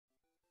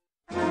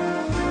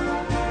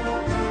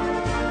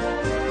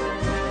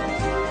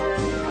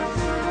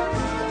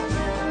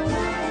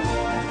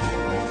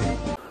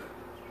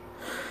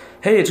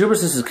Hey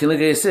YouTubers, this is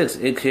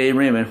KillerGay6, aka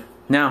Raymond.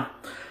 Now,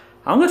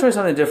 I'm gonna try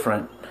something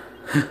different.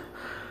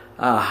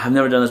 I've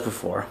never done this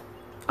before.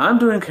 I'm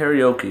doing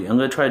karaoke. I'm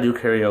gonna try to do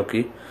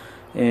karaoke,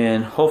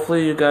 and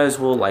hopefully you guys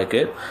will like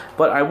it.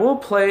 But I will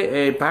play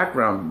a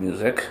background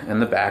music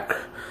in the back,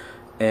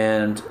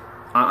 and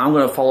I'm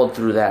gonna follow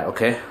through that.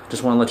 Okay?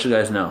 Just want to let you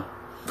guys know.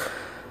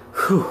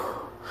 Whew.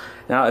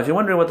 Now, if you're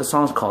wondering what the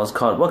song's called, it's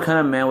called "What Kind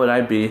of Man Would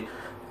I Be"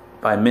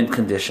 by Mint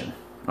Condition.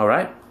 All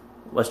right,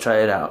 let's try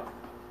it out.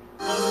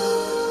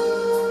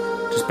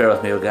 Just bear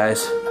with me,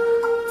 guys.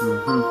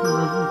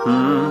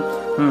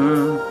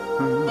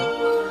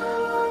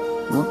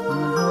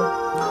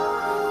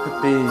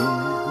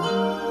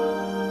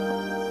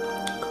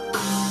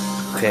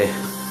 Okay,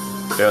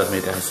 bear with me,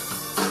 guys.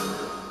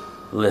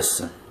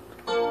 Listen.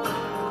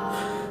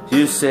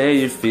 You say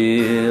you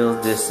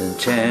feel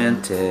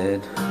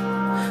disenchanted,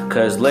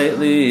 'cause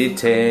lately he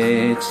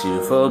takes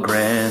you for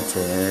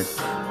granted.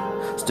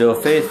 Still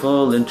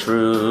faithful and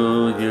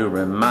true, you're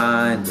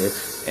reminded,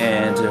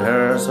 and to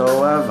her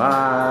so have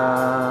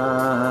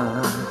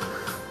I.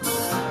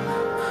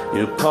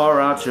 You pour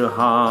out your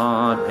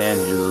heart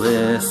and you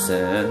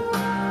listen,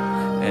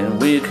 and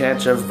we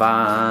catch a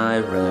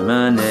vibe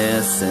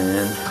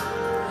reminiscing.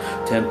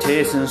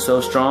 Temptation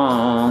so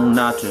strong,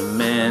 not to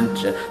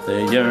mention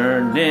the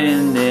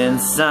yearning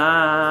inside.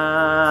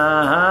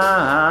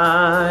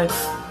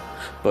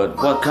 But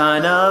what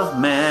kind of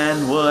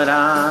man would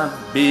I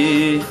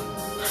be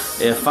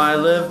if I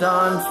lived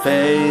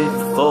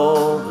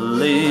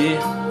unfaithfully?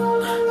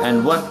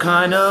 And what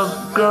kind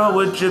of girl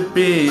would you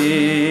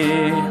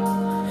be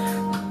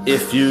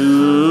if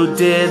you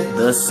did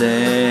the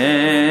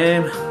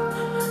same?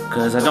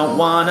 'Cause I don't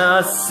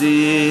wanna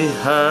see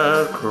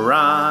her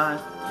cry,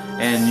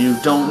 and you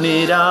don't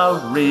need a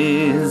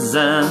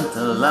reason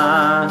to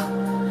lie.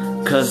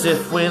 'Cause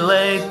if we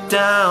lay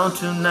down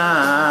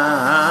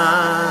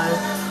tonight,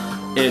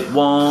 it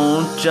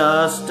won't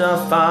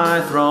justify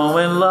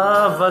throwing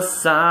love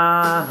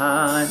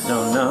aside.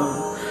 No,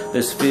 no,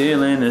 this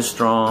feeling is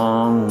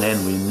strong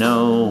and we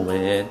know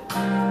it,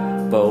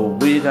 but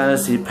we gotta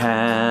see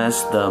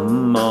past the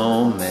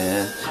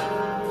moment.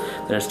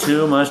 There's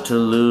too much to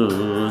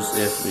lose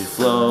if we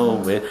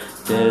flow it.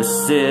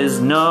 This is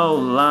no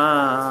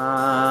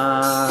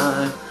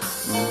lie.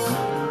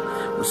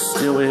 We're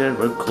still here,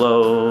 we're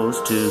close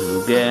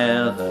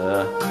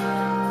together,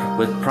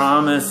 with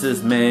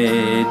promises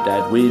made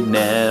that we'd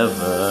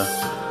never.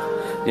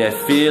 Yet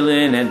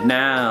feeling it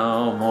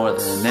now more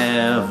than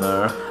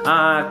ever,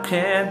 I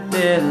can't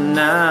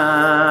deny.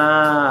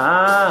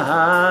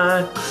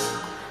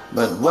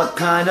 But what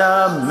kind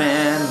of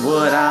man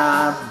would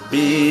I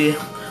be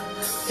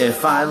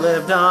if I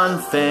lived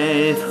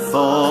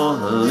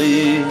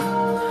unfaithfully?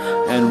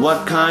 And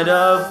what kind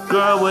of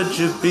girl would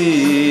you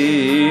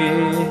be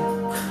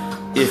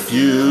if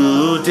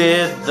you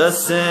did the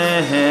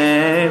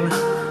same?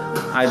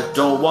 I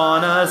don't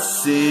wanna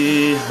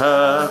see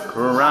her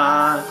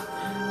cry,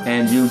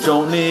 and you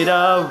don't need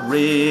a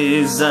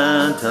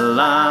reason to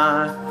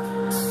lie.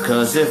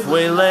 'Cause if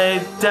we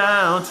lay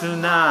down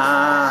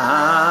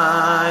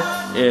tonight,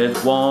 it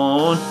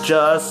won't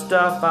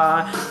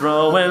justify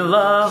throwing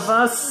love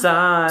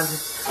aside.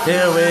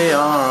 Here we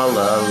are all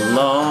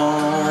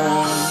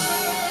alone.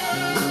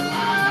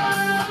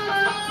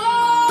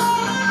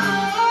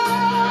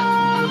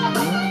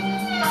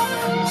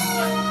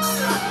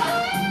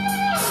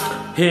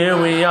 Here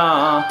we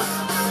are,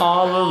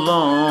 all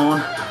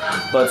alone,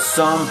 but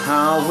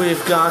somehow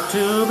we've got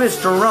to be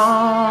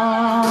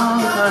strong.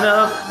 What kind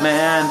of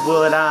man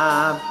would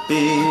I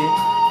be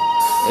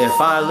if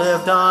I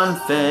lived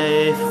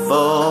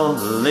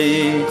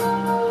unfaithfully?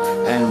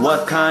 And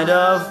what kind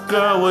of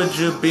girl would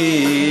you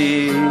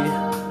be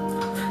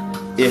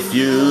if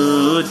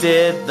you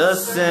did the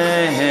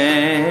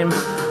same?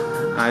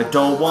 I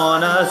don't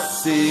wanna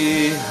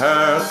see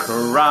her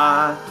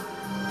cry,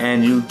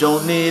 and you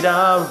don't need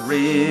a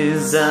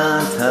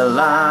reason to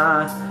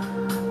lie.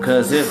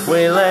 'Cause if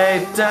we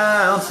lay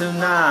down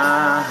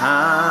tonight,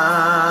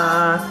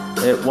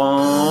 it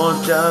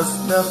won't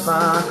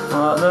justify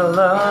all the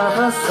love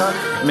aside.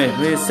 Make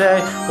me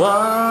say, whoa,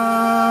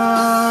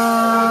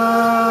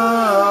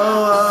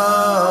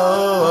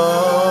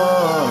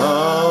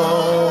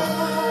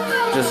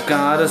 just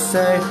gotta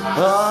say,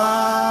 oh.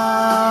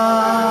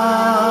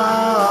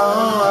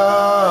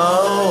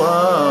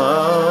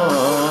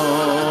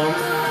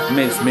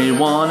 Makes me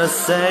wanna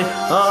say,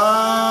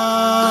 oh.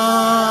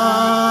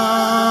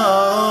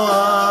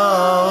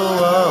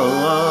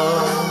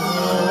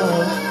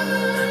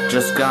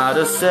 Just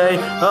gotta say,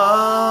 oh,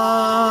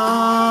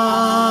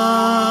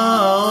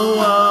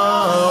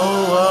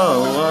 oh,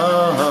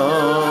 oh,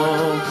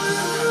 oh.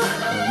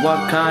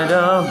 What kind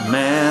of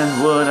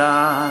man would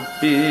I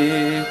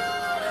be?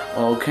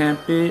 Oh,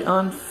 can't be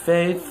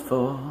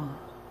unfaithful.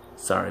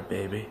 Sorry,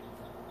 baby.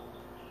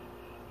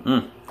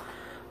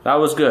 That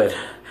was good.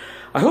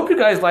 I hope you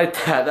guys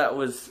liked that. That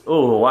was,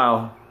 oh,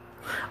 wow.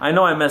 I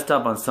know I messed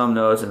up on some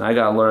notes, and I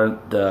gotta learn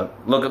to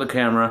look at the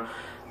camera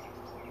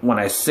when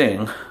I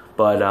sing,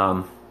 but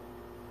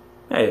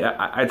hey,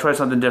 I tried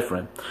something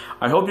different.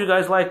 I hope you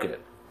guys like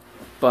it.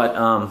 But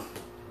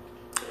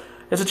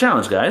it's a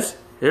challenge, guys.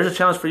 Here's a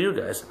challenge for you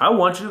guys. I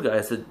want you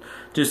guys to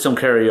do some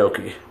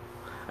karaoke.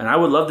 And I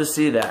would love to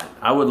see that.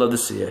 I would love to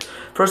see it.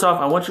 First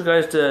off, I want you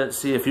guys to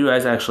see if you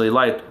guys actually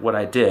liked what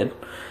I did.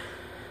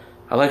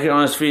 I like your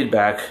honest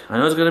feedback. I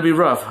know it's going to be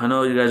rough. I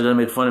know you guys are going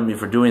to make fun of me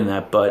for doing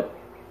that. But,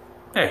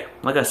 hey,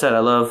 like I said, I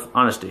love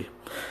honesty.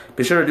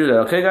 Be sure to do that,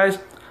 okay, guys?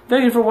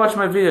 Thank you for watching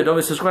my video. Don't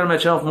forget to subscribe to my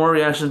channel for more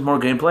reactions, more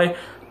gameplay.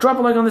 Drop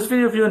a like on this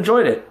video if you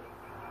enjoyed it.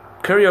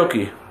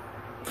 Karaoke.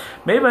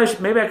 Maybe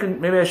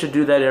I should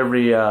do that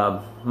every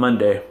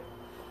Monday.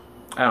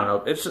 I don't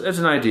know. It's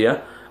an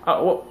idea.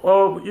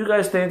 Well, you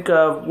guys think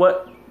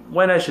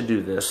when I should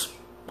do this?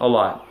 A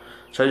lot.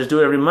 Should I just do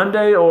it every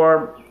Monday,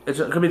 or it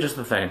could be just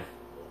a thing?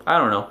 I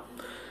don't know.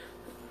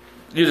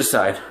 You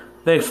decide.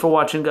 Thanks for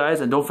watching, guys,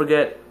 and don't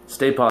forget,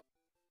 stay positive.